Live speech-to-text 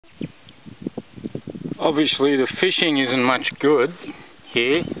Obviously the fishing isn't much good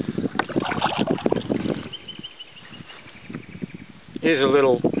here. Here's a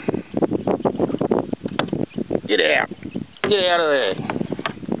little... Get out! Get out of there!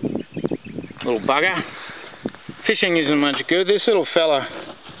 Little bugger. Fishing isn't much good. This little fella,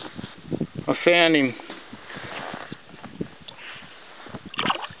 I found him.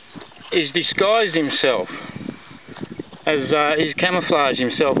 He's disguised himself as he's camouflaged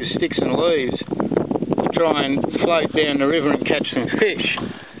himself with sticks and leaves to try and float down the river and catch some fish.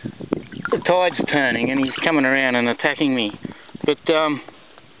 The tide's turning and he's coming around and attacking me. But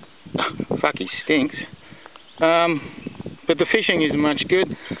fuck, he stinks. But the fishing isn't much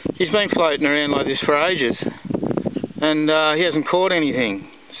good. He's been floating around like this for ages and he hasn't caught anything.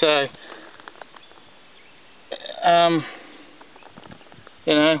 So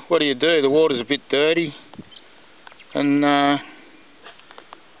you know, what do? The water's a bit dirty, and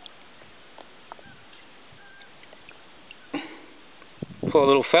poor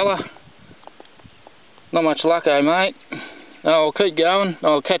little fella. Not much luck, eh, mate? I'll keep going.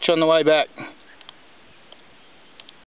 I'll catch you on the way back.